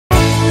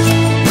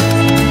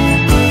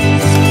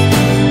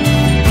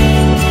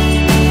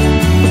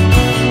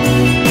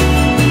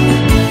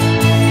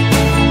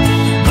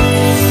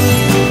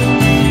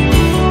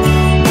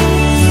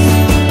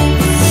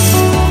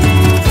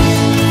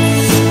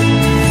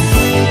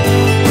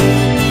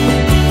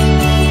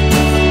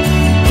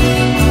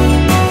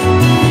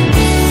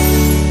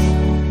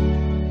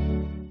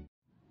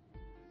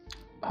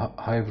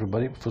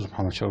Professor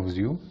Muhammad Sharaf with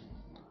you.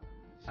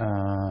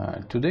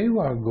 Today we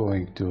are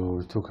going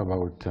to talk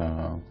about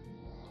a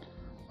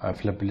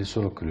flappable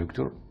solar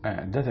collector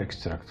and data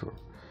extractor.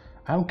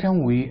 How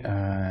can we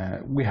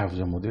have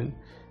the model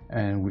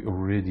and we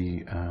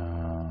already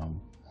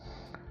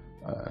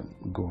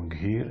going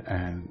here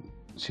and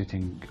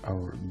setting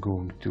our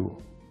going to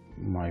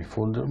my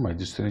folder, my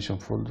destination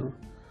folder.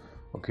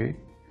 Okay,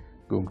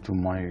 going to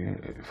my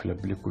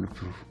flappable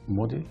collector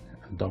model,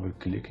 double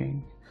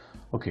clicking.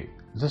 Okay,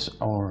 that's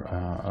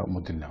our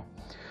model now.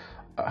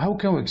 How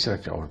can we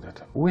extract our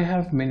data? We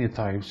have many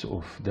types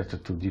of data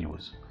to deal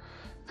with.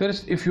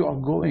 First, if you are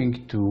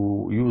going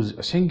to use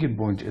a single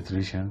point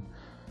iteration,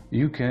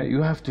 you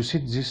have to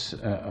set this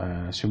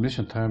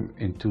simulation time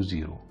into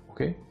 0.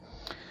 Okay.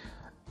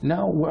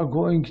 Now we are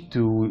going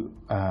to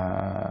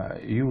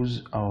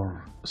use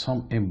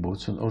some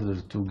inputs in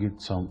order to get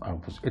some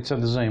outputs. It's a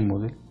design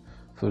model.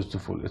 First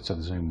of all, it's a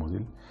design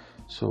model.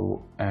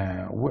 So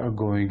we are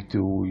going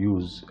to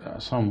use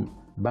some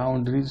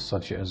boundaries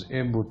such as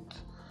input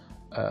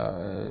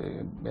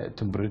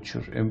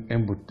temperature,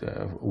 input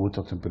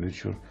water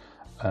temperature,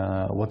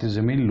 what is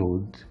the main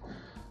load,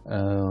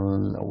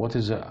 what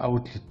is the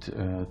outlet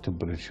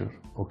temperature.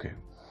 Okay.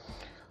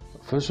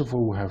 First of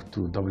all, we have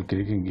to double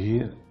clicking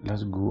here.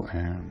 Let's go,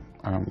 and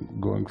I'm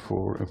going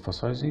for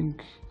emphasizing.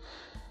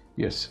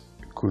 Yes,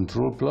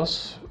 Control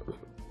plus,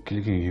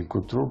 clicking here,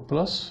 Control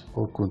plus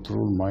or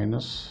Control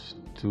minus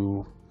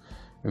to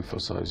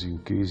emphasize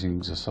increasing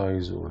the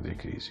size or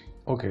decreasing.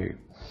 Okay.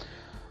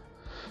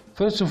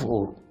 First of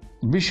all,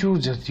 be sure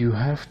that you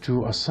have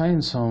to assign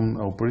some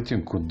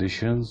operating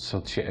conditions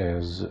such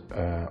as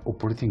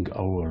operating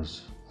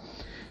hours.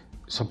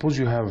 Suppose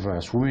you have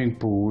a swimming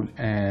pool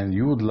and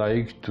you would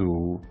like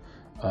to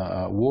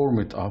warm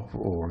it up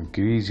or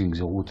increasing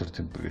the water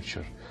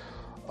temperature.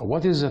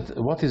 What is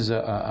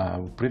the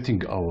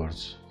operating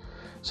hours?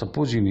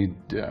 Suppose you need,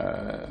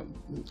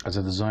 as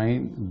a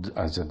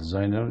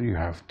designer, you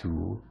have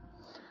to,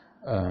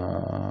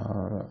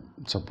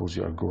 suppose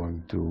you are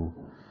going to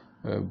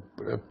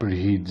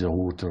preheat the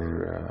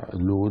water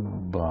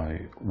load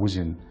by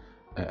within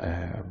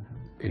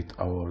 8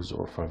 hours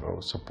or 5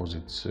 hours. Suppose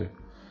it's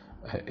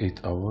 8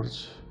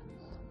 hours,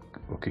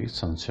 okay,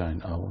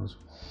 sunshine hours,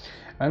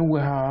 and we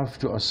have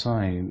to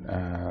assign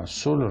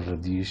solar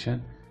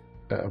radiation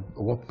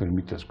watt per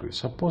meter square.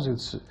 Suppose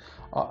it's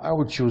I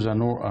would choose a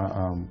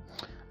normal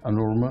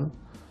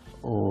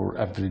or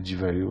average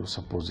value.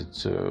 Suppose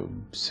it's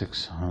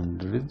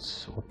 600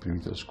 watt per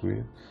meter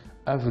square.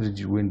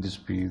 Average wind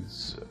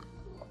speeds,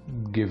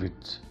 give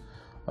it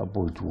a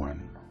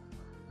 0.1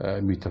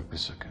 meter per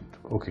second.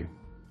 Okay.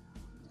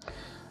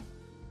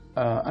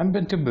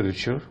 Ambient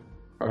temperature,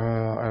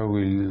 I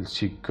will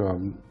seek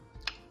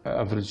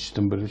average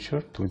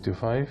temperature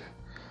 25.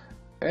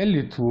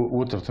 Inlet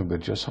water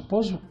temperature.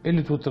 Suppose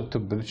inlet water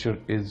temperature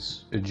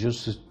is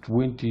just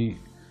 20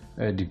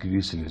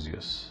 degrees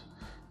Celsius.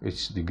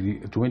 It's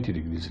 20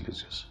 degrees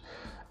Celsius,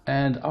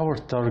 and our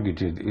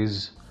targeted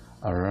is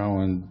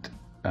around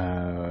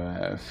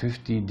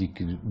 50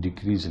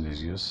 degrees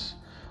Celsius.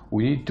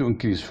 We need to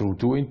increase from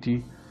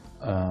 20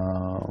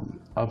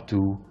 up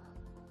to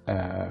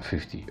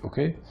 50.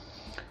 Okay,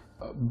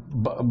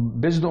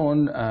 based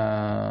on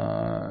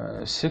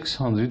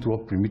 600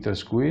 watt per meter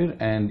square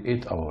and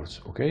 8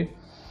 hours. Okay.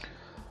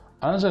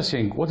 Another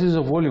thing, what is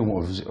the volume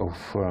of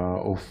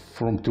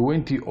from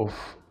 20 of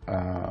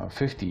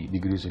 50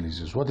 degrees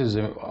Celsius? What is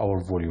our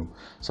volume?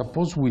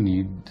 Suppose we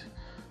need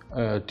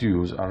to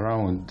use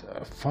around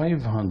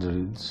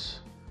 500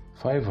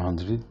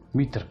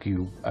 meter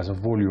cube as a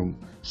volume,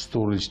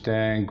 storage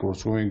tank or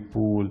swimming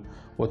pool,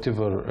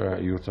 whatever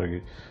your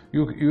target.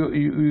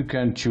 You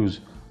can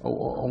choose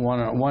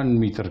 1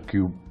 meter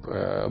cube,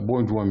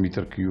 0.1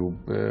 meter cube,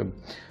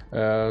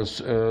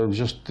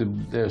 just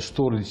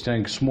storage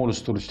tank, small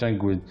storage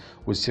tank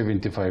with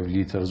 75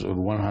 liters or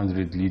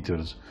 100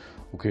 liters.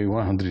 Okay,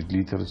 100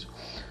 liters.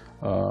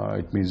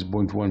 It means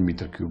 0.1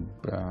 meter cube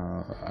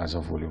as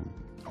a volume.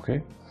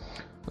 Okay.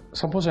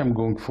 Suppose I'm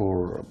going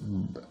for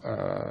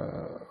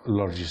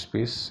large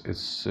space.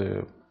 It's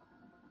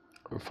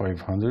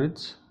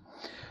 500.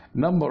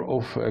 Number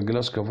of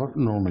glass cover,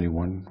 normally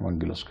one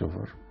glass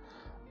cover.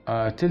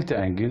 Tilt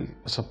angle,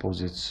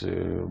 suppose it's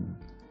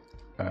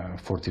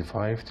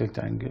 45 tilt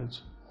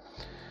angles.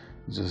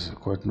 This is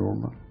quite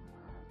normal.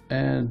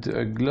 And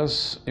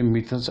glass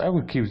emittance, I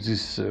will keep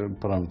these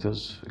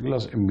parameters.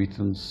 Glass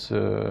emittance,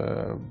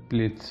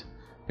 plate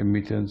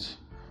emittance,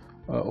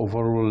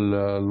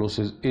 overall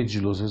losses, edge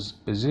losses.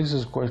 This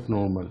is quite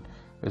normal.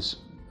 It's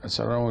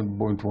around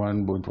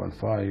 0.1,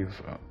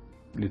 0.15.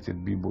 Let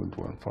it be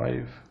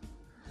 0.15.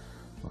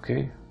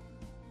 Okay.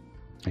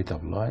 Hit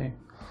apply.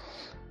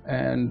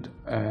 And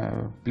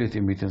plate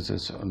emittance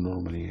is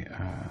normally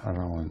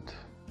around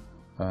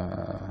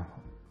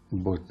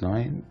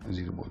 0.9,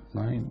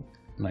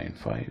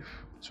 0.995.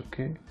 It's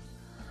okay.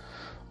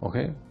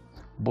 Okay.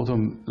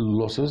 Bottom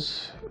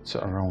losses, it's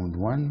around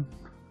 1.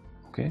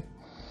 Okay.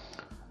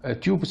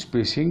 Tube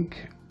spacing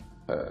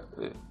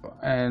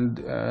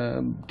and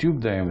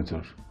tube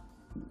diameter.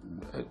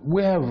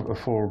 we have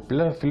for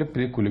flip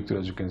plate collector,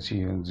 as you can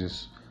see in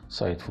this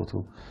side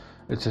photo,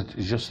 it's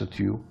just a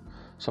tube.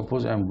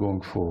 Suppose I'm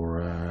going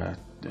for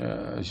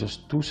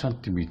just 2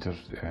 centimeter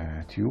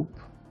tube,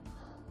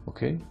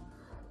 okay,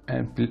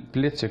 and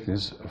plate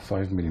thickness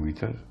 5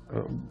 millimeter.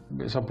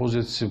 Suppose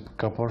it's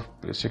copper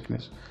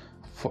thickness.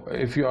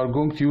 If you are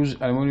going to use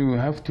aluminum, you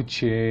have to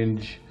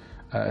change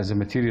as a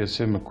material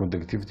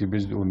semi-conductivity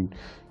based on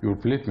your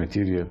plate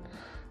material.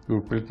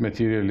 Your plate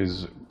material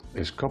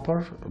is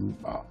copper.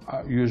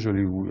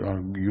 Usually we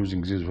are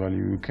using this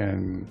value. You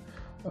can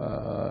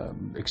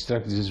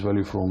extract this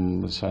value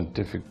from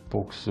scientific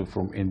books,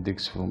 from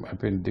index, from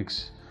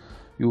appendix.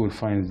 You will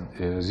find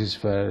these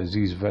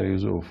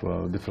values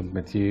of different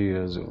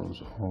materials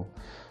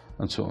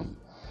and so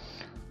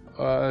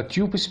on.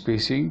 Tube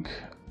spacing.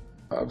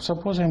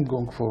 Suppose I'm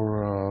going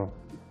for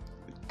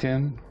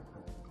 10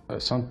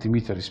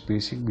 centimeter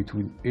spacing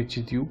between each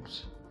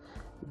tubes,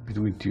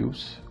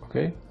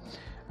 okay,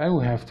 and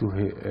we have to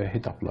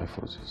hit apply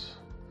for this.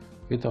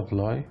 Hit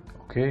apply,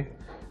 okay.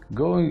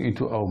 Going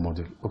into our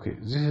model, okay.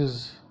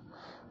 This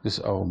is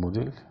our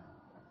model,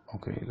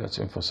 okay. Let's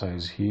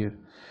emphasize here.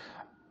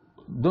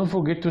 Don't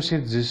forget to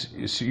set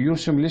your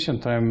simulation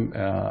time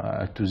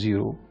to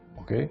 0,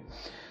 okay.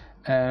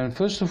 And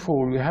first of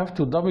all, you have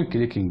to double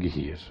clicking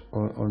here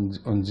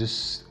on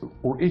this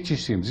or each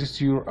stream. This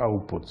is your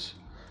outputs.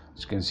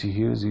 As you can see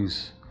here,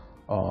 these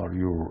are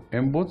your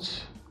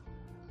inputs,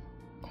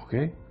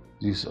 okay.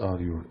 These are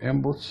your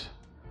inputs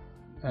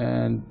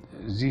and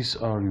these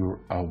are your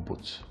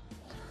outputs,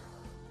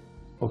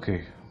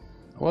 okay.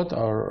 What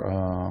are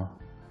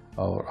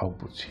our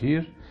outputs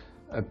here?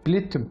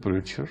 Plate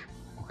temperature,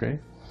 okay,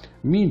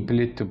 mean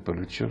plate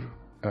temperature,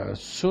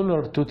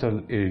 solar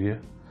total area,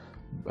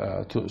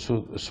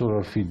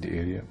 solar field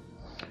area,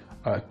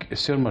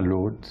 thermal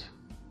load,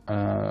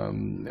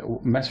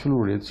 mass flow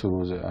rate,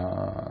 so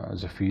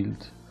the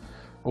field,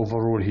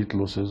 overall heat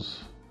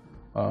losses,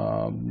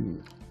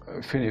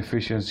 fin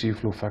efficiency,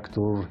 flow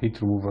factor,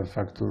 heat removal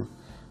factor,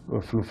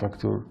 flow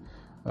factor,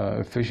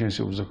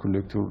 efficiency of the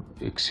collector,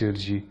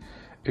 exergy.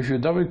 If you're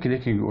double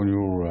clicking on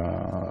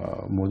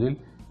your model,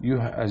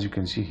 as you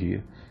can see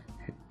here,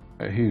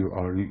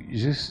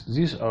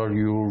 these are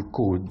your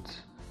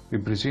codes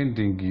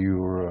representing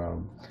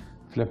your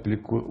flap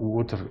plate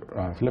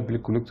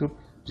collector.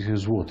 This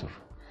is water.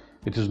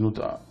 It is not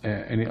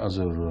any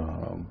other.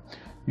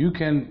 You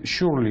can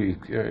surely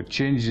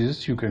change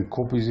this. You can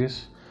copy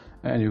this,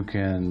 and you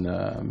can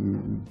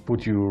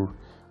put your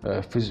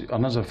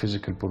another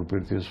physical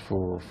properties.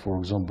 For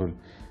example,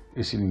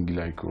 ethylene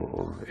glycol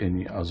or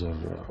any other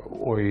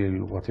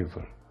oil,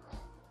 whatever,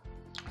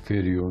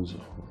 ferrions.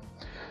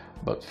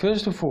 But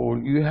first of all,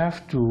 you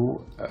have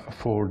to,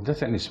 for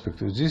data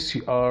inspector, this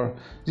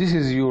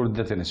is your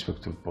data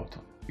inspector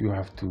button. You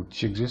have to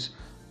check this.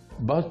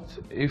 But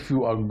if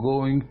you are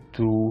going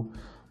to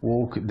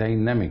work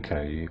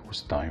dynamically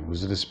with time,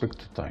 with respect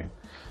to time,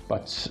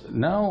 but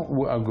now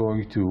we are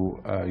going to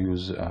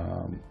use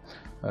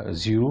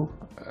 0.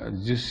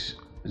 This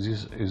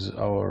is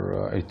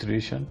our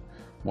iteration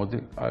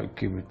model. I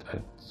keep it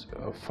at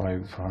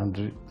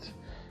 500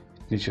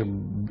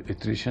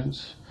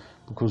 iterations.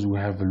 Because we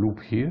have a loop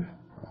here,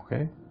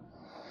 okay.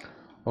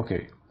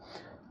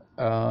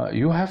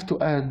 You have to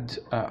add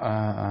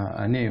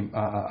a name,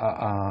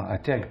 a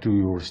tag to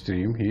your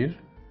stream here.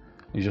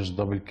 You just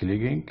double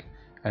clicking,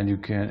 and you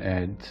can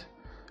add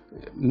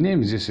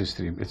name this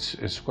stream.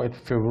 It's quite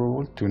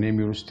favorable to name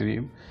your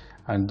stream,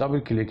 and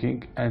double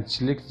clicking and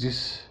select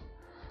this.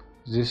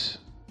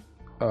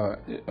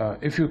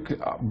 If you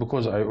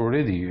because I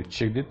already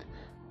checked it,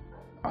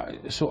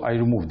 so I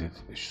removed it.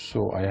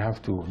 So I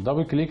have to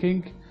double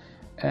clicking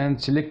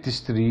and select the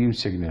stream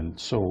signal.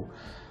 So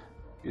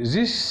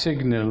this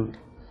signal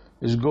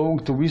is going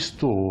to be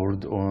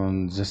stored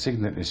on the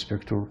signal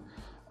inspector.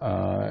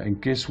 In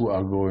case we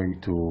are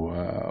going to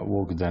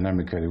work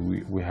dynamically,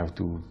 we have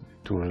to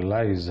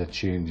realize the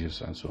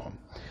changes and so on.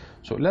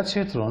 So let's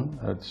hit run.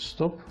 Let's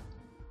stop.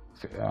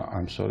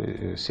 I'm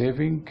sorry,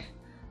 saving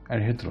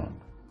and hit run.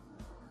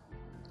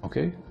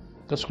 Okay,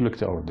 let's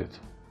collect our data.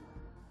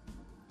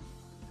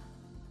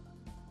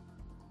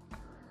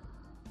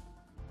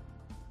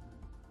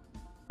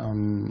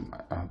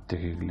 I'll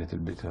take a little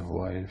bit of a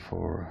while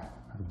for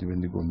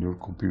depending on your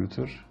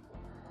computer.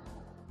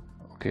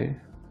 Okay.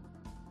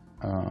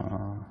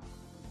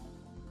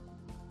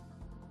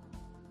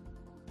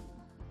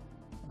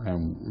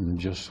 I'm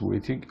just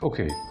waiting.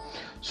 Okay,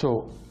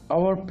 so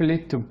our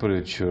plate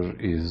temperature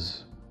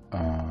is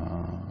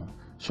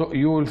so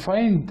you will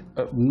find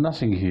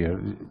nothing here.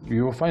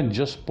 You will find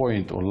just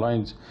point or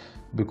lines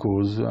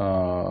because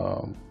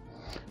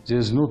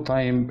there's no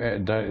time,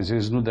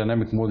 there's no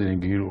dynamic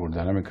modeling here or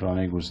dynamic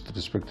running with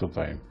respect to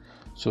time.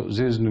 So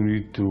there's no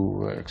need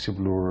to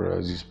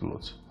explore these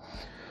plots.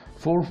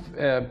 For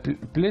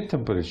plate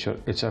temperature,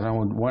 it's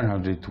around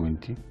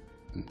 120,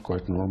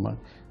 quite normal.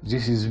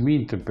 This is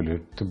mean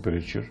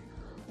temperature.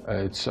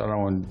 It's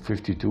around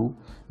 52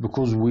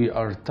 because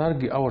our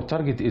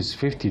target is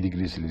 50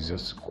 degrees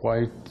Celsius.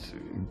 Quite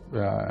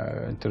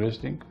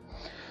interesting.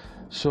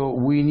 So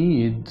we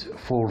need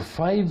for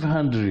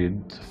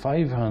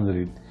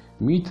 500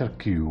 meter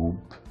cube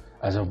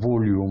as a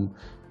volume,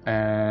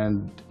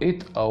 and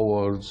 8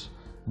 hours,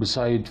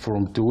 beside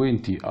from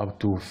 20 up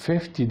to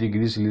 50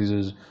 degrees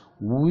Celsius,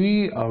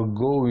 we are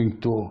going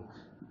to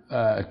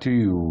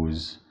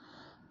use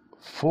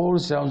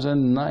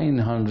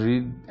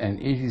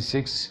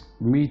 4,986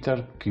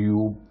 meter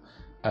cube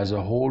as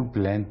a whole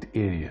plant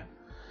area.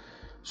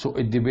 So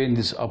it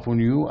depends upon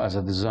you as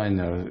a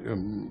designer,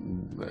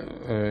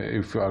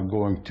 if you are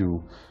going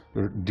to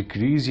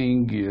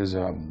decreasing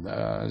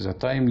the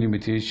time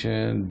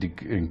limitation,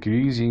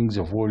 increasing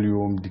the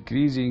volume,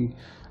 decreasing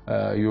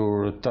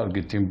your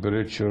target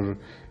temperature.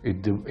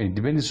 It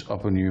depends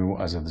upon you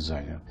as a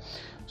designer.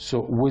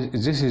 So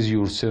this is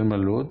your thermal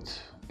load.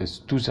 It's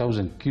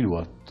 2,000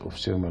 kilowatt of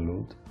thermal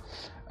load,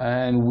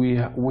 and we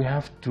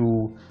have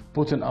to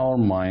put in our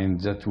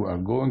mind that we are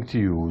going to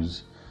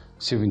use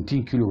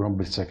 17 kilogram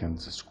per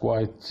second. It's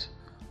quite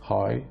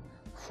high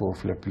for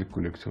flap plate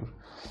collector.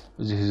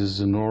 This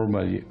is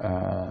normally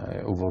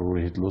overall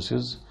heat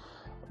losses.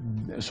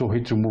 So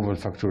heat removal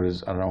factor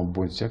is around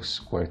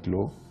 0.6, quite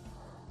low.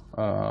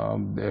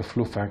 The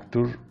flow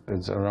factor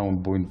is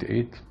around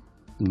 0.8,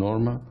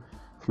 normal.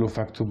 Flow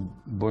factor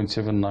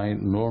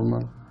 0.79,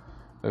 normal.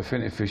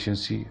 Fan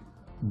efficiency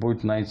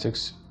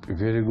 0.96,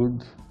 very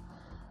good.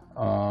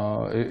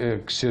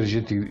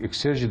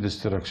 Exergy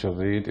destruction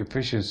rate,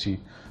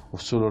 efficiency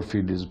of solar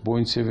field is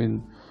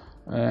 0.7,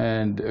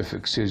 and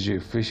exergy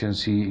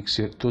efficiency,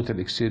 total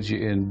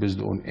exergy N based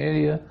on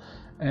area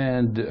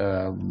and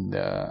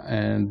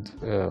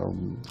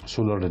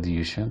solar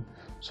radiation.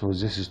 So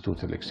this is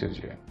total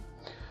exergy N.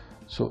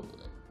 So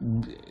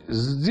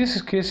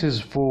this case is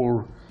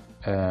for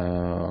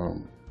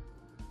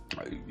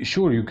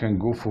sure you can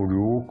go for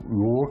your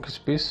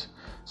workspace.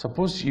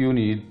 Suppose you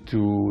need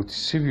to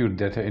save your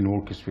data in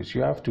workspace,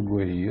 you have to go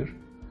here.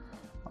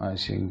 I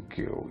think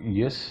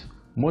yes,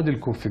 model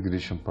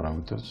configuration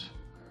parameters.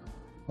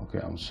 Okay,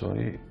 I'm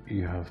sorry,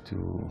 you have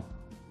to,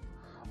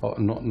 oh,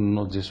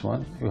 not this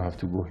one, you have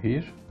to go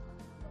here,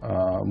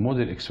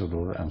 model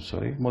explorer. I'm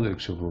sorry, model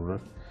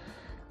explorer,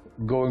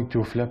 going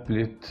to flap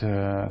plate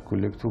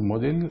collector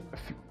model,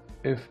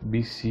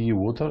 FBC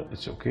water.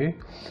 It's okay.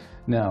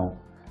 Now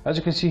as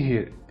you can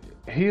see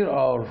here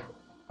are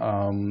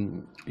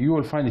you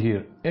will find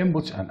here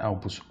inputs and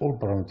outputs, all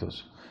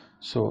parameters.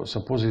 So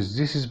suppose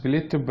this is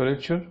plate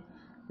temperature,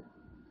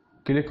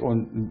 click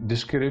on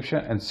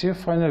description and save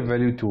final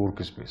value to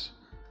workspace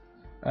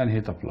and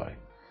hit apply.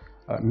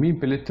 Mean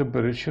plate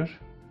temperature,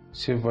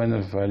 save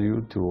final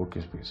value to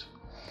workspace.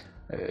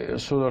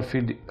 Solar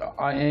field,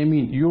 I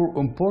mean your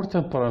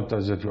important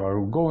parameters that you are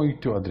going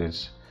to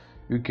address,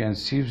 you can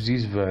save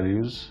these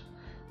values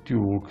to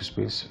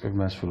workspace.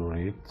 Mass flow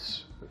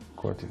rates,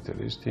 quite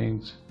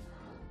interesting.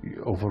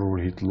 Overall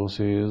heat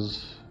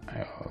losses,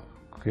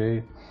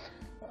 okay.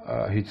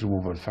 Heat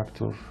removal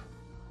factor,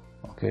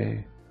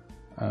 okay.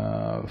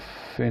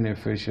 Fan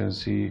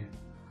efficiency,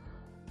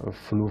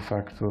 flow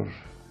factor.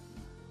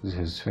 This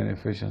is fan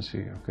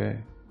efficiency,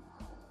 okay.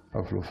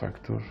 Flow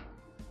factor,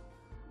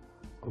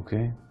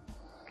 okay.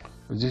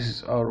 This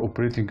is our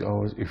operating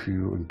hours if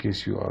you, in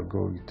case you are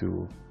going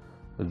to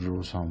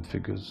draw some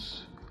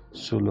figures.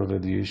 Solar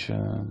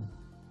radiation,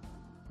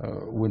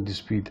 wind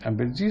speed, and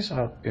but these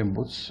are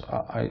inputs.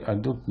 I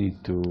don't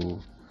need to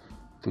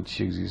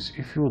check this.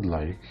 If you would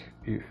like,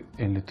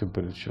 inlet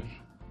temperature,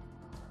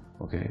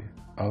 okay,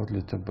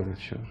 outlet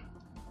temperature,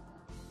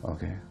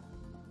 okay,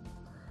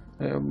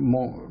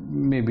 more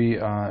maybe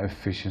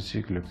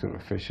efficiency, collector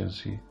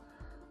efficiency,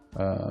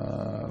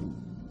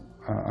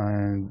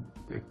 and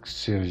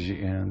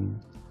exergy N,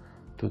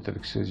 total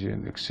exergy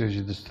N,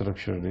 exergy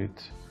destruction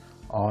rate.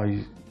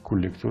 I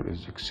collector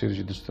is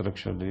exergy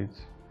destruction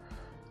rate,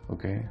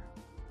 okay,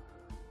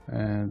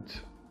 and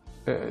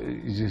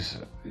this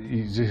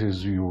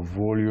is your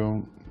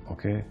volume,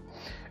 okay.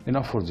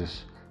 Enough for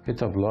this.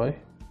 Hit apply,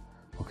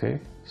 okay,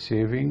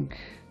 saving.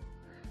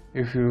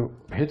 If you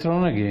hit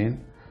run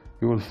again,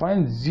 you will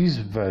find these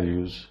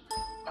values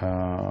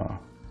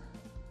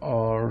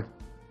are,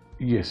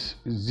 yes,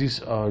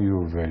 these are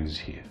your values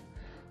here,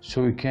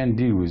 so you can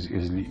deal with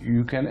easily.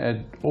 You can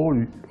add all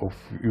of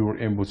your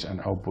inputs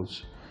and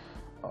outputs,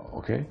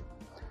 okay,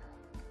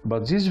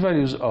 but these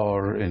values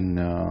are in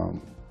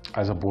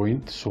as a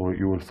point, so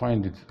you will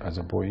find it as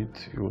a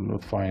point. You will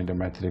not find a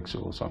matrix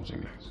or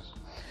something like this.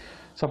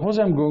 Suppose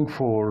I'm going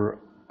for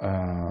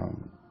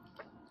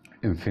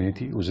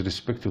infinity with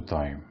respect to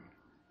time.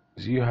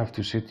 So you have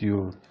to set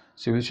your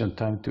simulation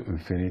time to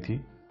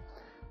infinity.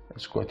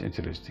 It's quite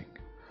interesting,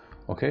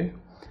 okay.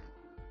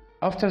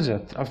 After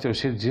that, after you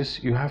set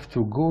this, you have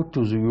to go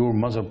to your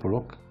mother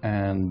block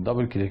and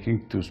double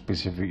clicking to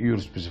your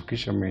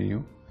specification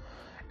menu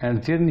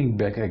and turning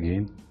back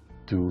again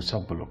to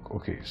sub block.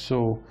 Okay,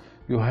 so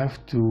you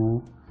have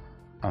to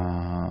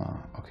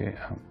okay,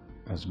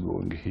 let's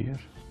go in here.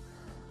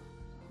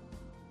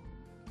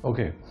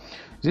 Okay,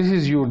 this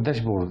is your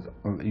dashboard.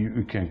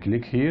 You can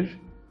click here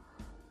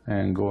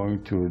and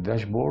going to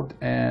dashboard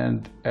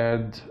and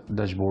add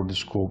dashboard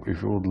scope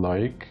if you would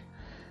like.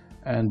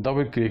 and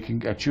double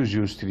clicking, I choose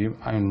your stream.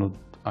 I'm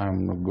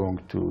not going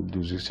to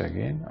do this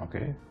again.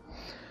 Okay,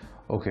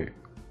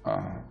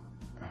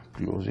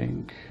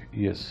 closing,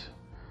 yes.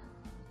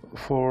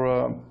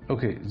 For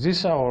okay, this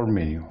is our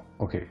menu.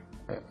 Okay,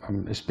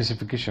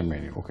 specification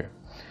menu. Okay,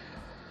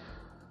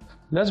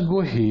 let's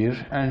go here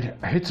and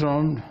hit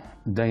run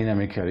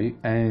dynamically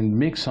and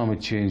make some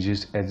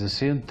changes at the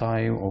same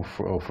time of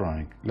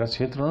running. Let's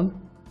hit run.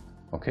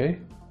 Okay,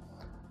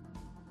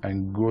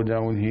 and go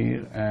down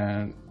here,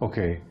 and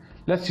okay,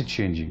 let's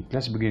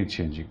begin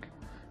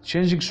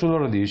changing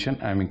solar radiation.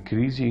 I'm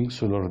increasing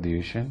solar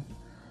radiation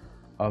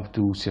up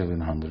to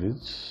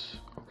 700s,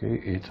 okay,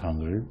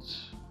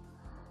 800s,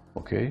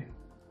 okay,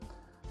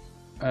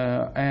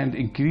 and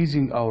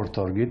increasing our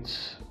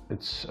targets.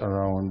 It's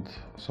around,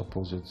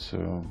 suppose it's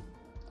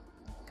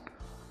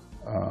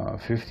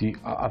 50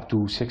 up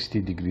to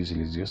 60 degrees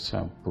Celsius.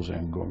 Suppose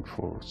I'm going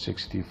for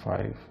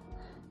 65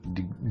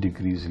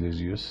 degrees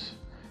Celsius,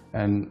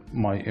 and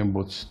my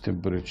input's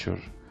temperature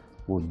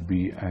would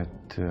be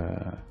at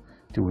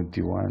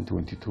 21,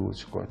 22.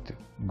 It's quite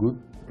good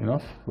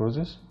enough for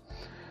this.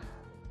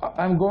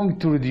 I'm going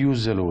to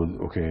reduce the load,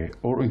 okay,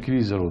 or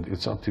increase the load.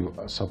 It's up to you.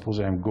 Suppose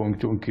I'm going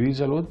to increase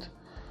the load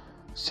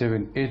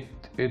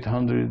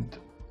 800,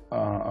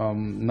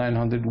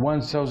 900,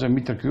 1000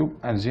 meter cube,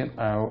 and then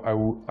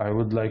I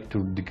would like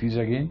to decrease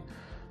again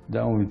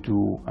down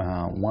to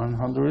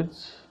 100.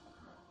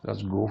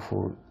 Let's go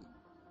for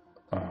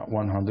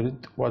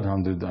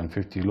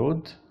 150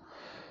 load.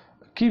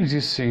 Keep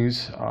these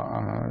things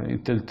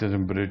till the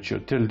temperature,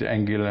 till the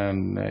angle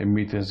and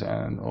emittance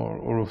and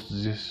all of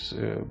this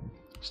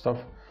stuff.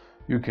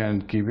 You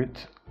can keep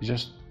it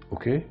just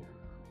okay,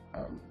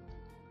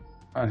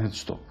 and hit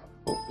stop.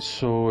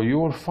 So you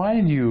will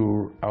find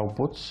your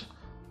outputs.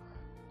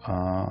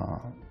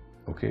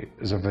 Okay,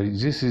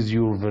 this is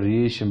your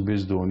variation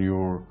based on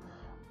your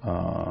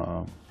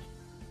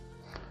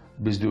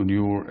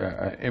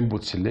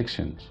input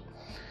selections,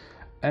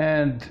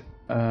 and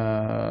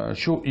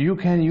so you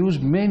can use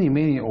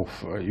many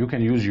of you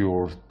can use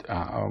your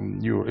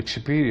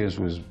experience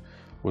with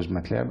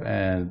Matlab,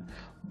 and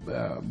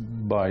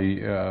by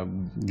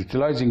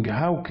utilizing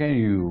how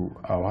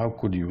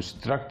could you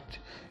structure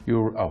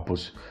your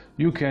outputs.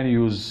 You can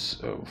use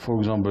for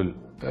example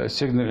a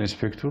signal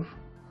inspector,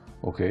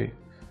 okay,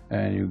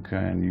 and you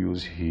can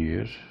use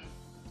here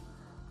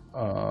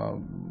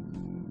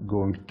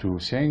going to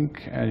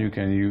sync, and you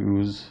can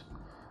use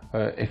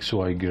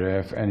XY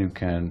graph, and you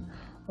can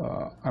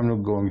I'm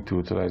not going to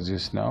utilize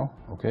this now.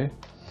 Okay,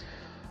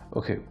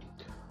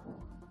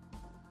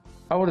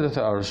 our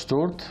data are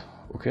stored.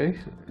 Okay,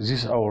 this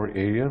is our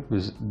area.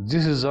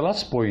 This is the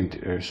last point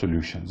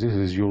solution. This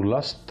is your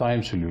last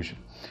time solution.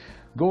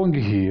 Going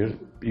here,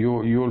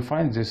 you will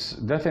find this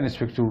data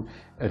inspector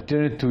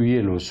turned to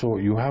yellow, so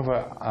you have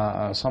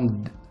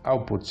some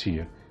outputs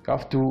here. You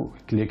have to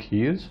click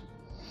here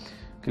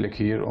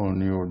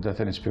on your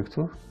data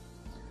inspector,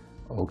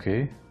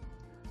 okay,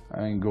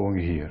 and going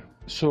here.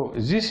 So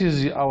this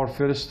is our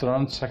first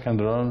run,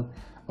 second run.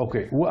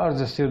 Okay, what are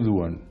the third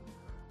one?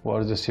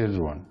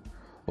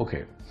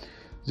 Okay,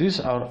 these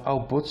are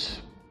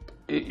outputs.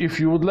 If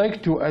you would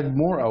like to add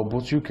more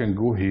outputs, you can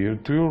go here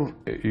to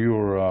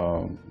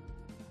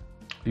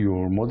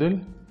your model.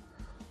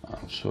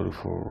 I'm sorry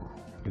for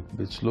it a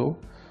bit slow.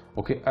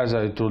 Okay, as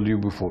I told you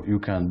before, you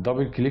can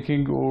double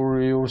clicking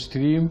over your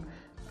stream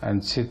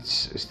and set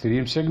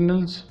stream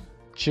signals.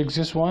 Check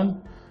this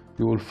one.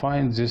 You will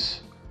find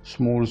this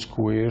small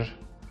square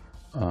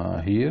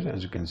here,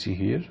 as you can see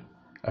here,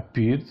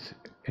 appeared.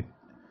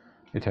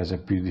 It has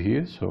appeared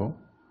here. So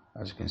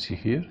as you can see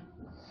here,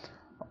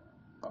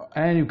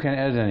 and you can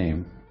add a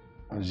name.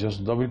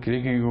 Just double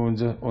clicking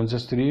on the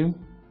stream.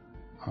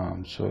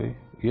 I'm sorry.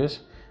 Yes,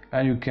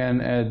 and you can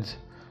add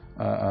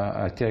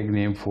a tag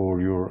name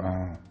for your.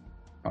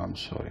 I'm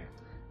sorry.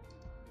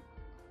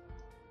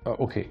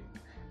 Okay,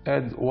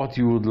 add what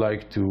you would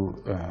like to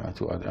add.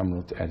 I'm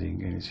not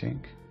adding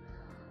anything.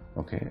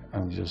 Okay, I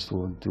just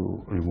want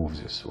to remove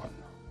this one.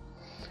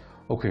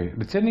 Okay,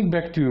 returning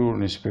back to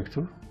your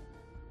inspector.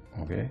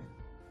 Okay,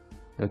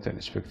 data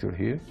inspector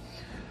here.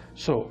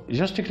 So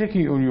just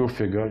clicking on your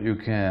figure, you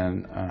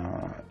can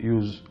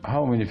use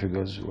how many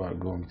figures you are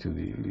going to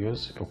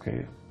use.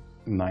 Okay,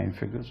 9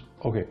 figures.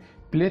 Okay,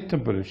 plate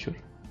temperature,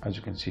 as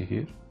you can see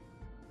here.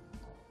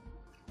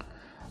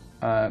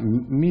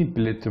 Mean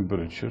plate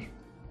temperature.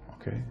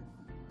 Okay,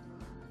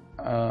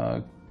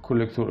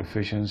 collector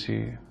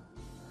efficiency.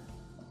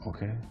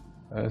 Okay,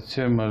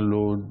 thermal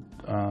load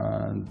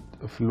and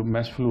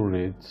mass flow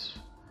rates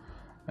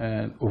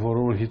and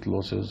overall heat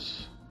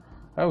losses.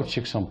 I will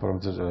check some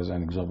parameters as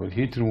an example.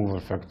 Heat removal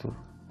factor,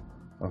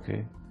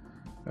 okay,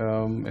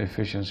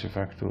 efficiency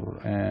factor,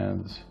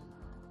 and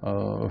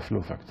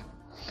flow factor.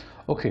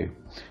 Okay,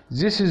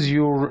 this is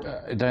your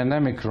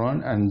dynamic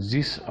run, and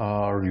these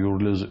are your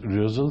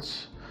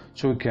results.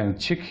 So you can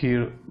check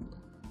here.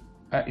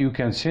 You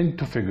can send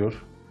to figure.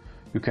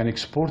 You can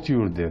export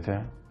your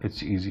data.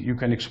 It's easy. You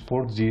can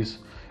export these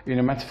in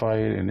a mat file,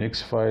 in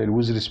X file,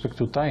 with respect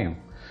to time.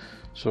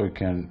 So you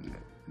can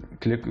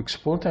click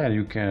export, and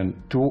you can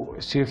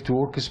save to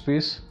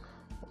workspace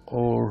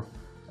or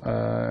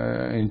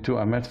into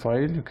a mat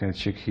file. You can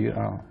check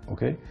here,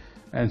 okay,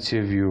 and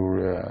save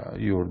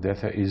your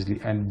data easily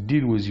and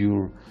deal with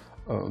your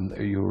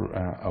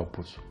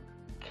outputs.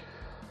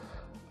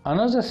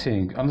 Another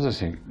thing,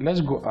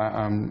 let's go,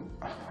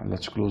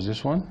 let's close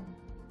this one.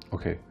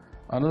 Okay,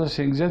 another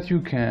thing that you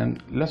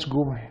can, let's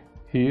go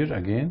here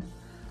again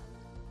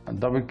and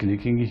double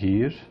clicking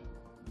here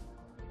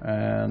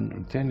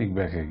and turning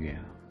back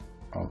again.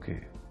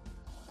 Okay,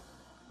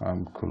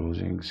 I'm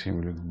closing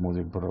Simulink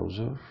model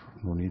browser,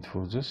 no need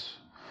for this.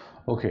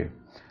 Okay,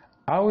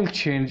 I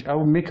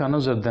will make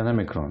another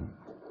dynamic run.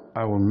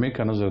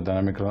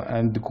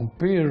 And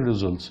compare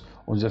results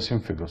on the same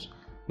figures.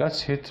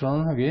 Let's hit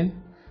run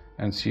again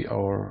and see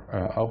our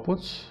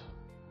outputs.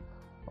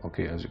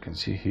 Okay, as you can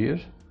see here.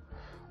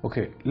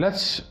 Okay,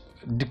 let's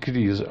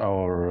decrease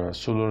our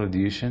solar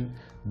radiation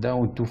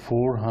down to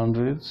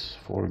 400s,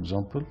 for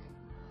example,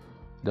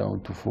 down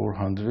to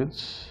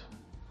 400s.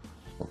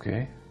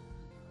 Okay,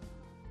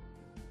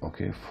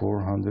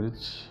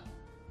 400s,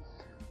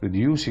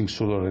 reducing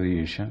solar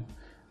radiation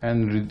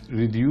and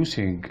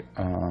reducing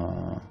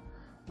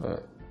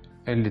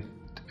inlet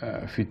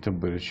feed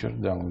temperature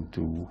down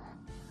to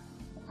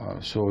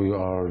so you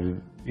are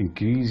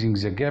increasing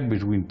the gap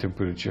between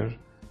temperature,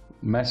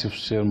 massive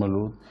thermal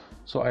load.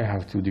 So I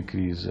have to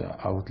decrease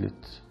outlet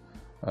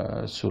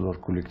solar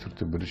collector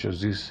temperature.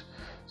 This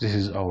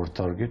is our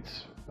target.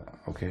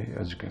 Okay,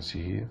 as you can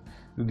see here,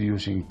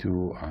 reducing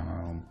to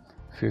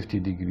 50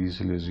 degrees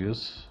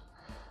Celsius.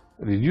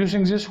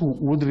 Reducing this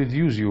would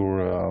reduce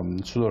your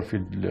solar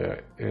field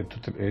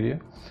total area.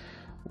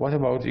 What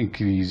about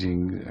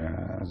increasing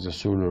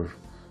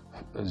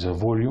the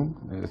volume,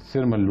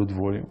 thermal load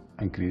volume,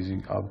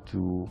 increasing up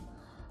to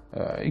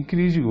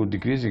increasing or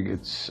decreasing?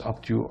 It's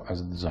up to you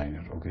as a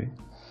designer.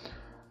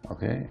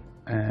 Okay,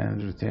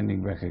 and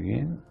returning back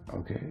again.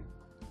 Okay,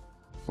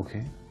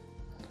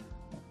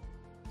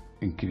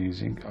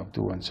 increasing up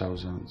to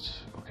 1000.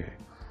 Okay,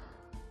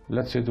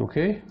 let's hit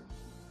OK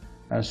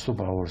and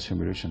stop our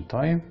simulation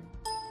time.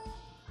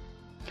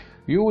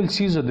 You will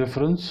see the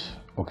difference.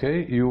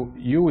 Okay, you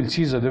will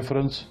see the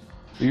difference.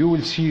 You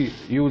will see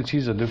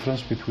the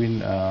difference between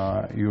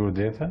your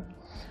data.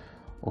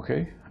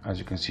 Okay, as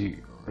you can see,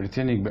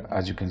 returning,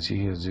 as you can see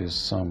here, there's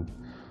some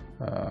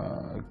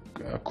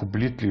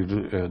completely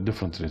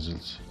different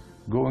results.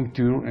 Going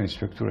to your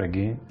inspector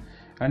again,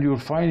 and you'll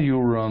find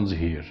your runs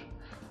here.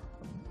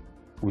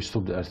 We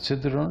stopped at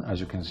third run, as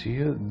you can see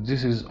here.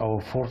 This is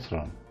our fourth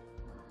run.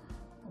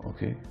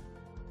 Okay,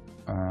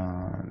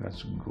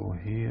 let's go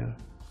here.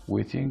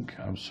 Waiting,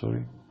 I'm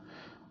sorry.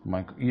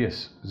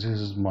 Yes, this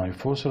is my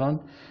fourth run.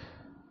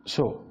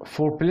 So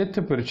for plate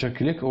temperature,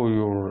 click on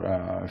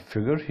your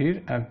figure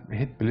here and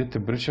hit plate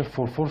temperature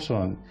for fourth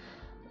run.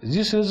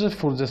 This is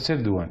for the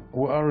third one.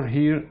 We are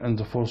here in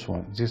the fourth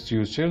one. This is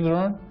your third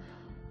run.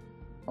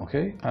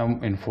 Okay,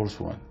 I'm in fourth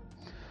one.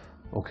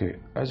 Okay,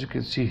 as you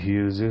can see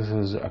here, this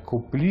is a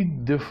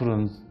complete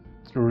different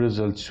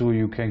result. So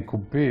you can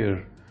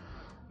compare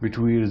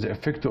between the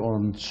effect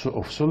of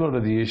solar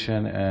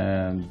radiation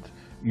and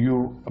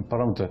your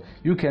parameter.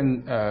 You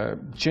can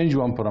change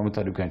one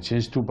parameter, you can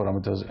change two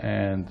parameters,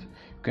 and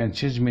you can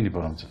change many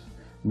parameters.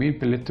 Mean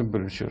plate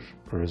temperature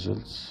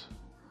results.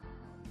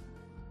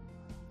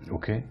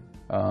 Okay,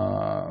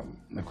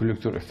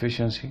 collector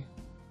efficiency.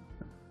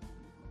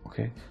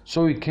 Okay,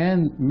 so you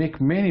can make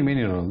many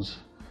runs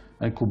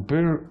and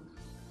compare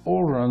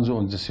all runs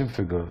on the same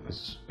figure.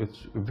 It's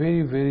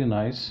very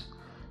nice,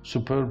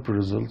 superb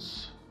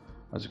results.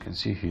 As you can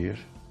see here,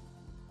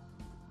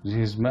 this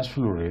is mass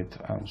flow rate.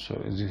 I'm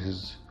sorry, this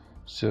is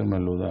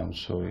thermal load. I'm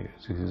sorry,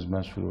 this is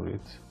mass flow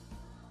rate.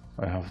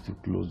 I have to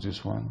close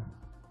this one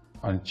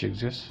and check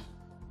this.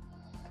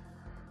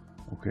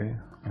 Okay,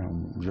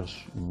 I'm just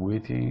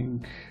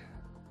waiting.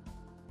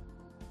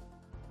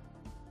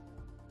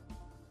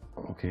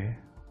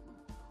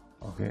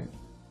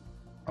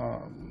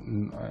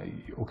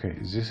 Okay,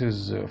 this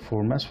is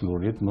for mass flow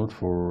rate, not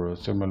for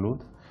thermal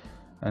load,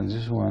 and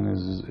this one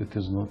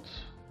is not.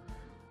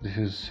 This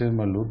is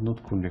thermal load,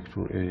 not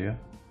collector area.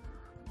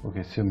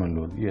 Okay, thermal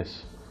load.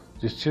 Yes,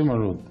 this thermal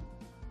load.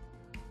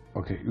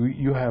 Okay,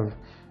 you have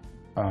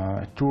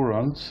two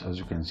runs, as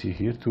you can see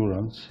here, two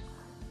runs.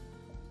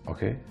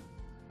 Okay,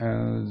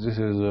 and this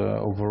is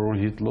overall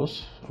heat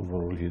loss.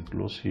 Overall heat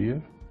loss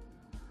here.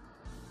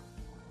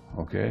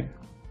 Okay,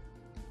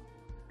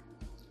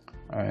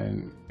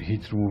 and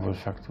heat removal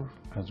factor.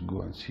 Let's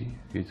go and see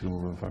heat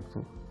removal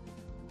factor.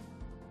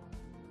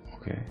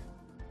 Okay.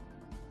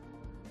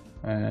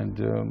 And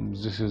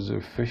this is the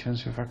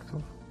efficiency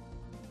factor.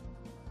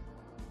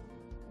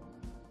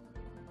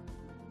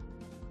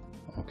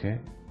 Okay,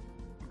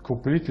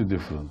 completely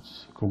different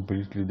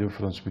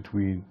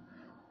between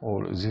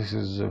all. This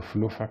is a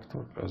flow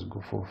factor. Let's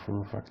go for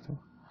flow factor.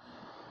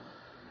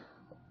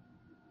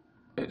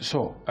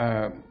 So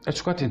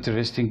it's quite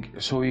interesting.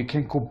 So you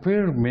can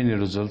compare many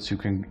results. You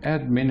can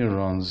add many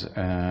runs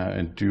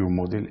into your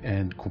model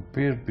and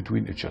compare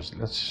between each other.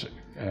 Let's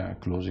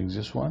closing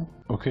this one.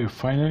 Okay,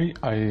 finally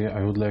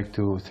I would like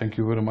to thank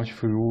you very much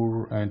for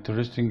your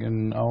interesting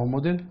in our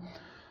model.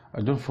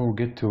 Don't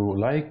forget to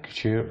like,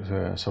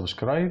 share,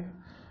 subscribe.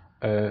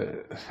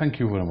 Thank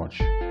you very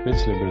much.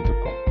 Let's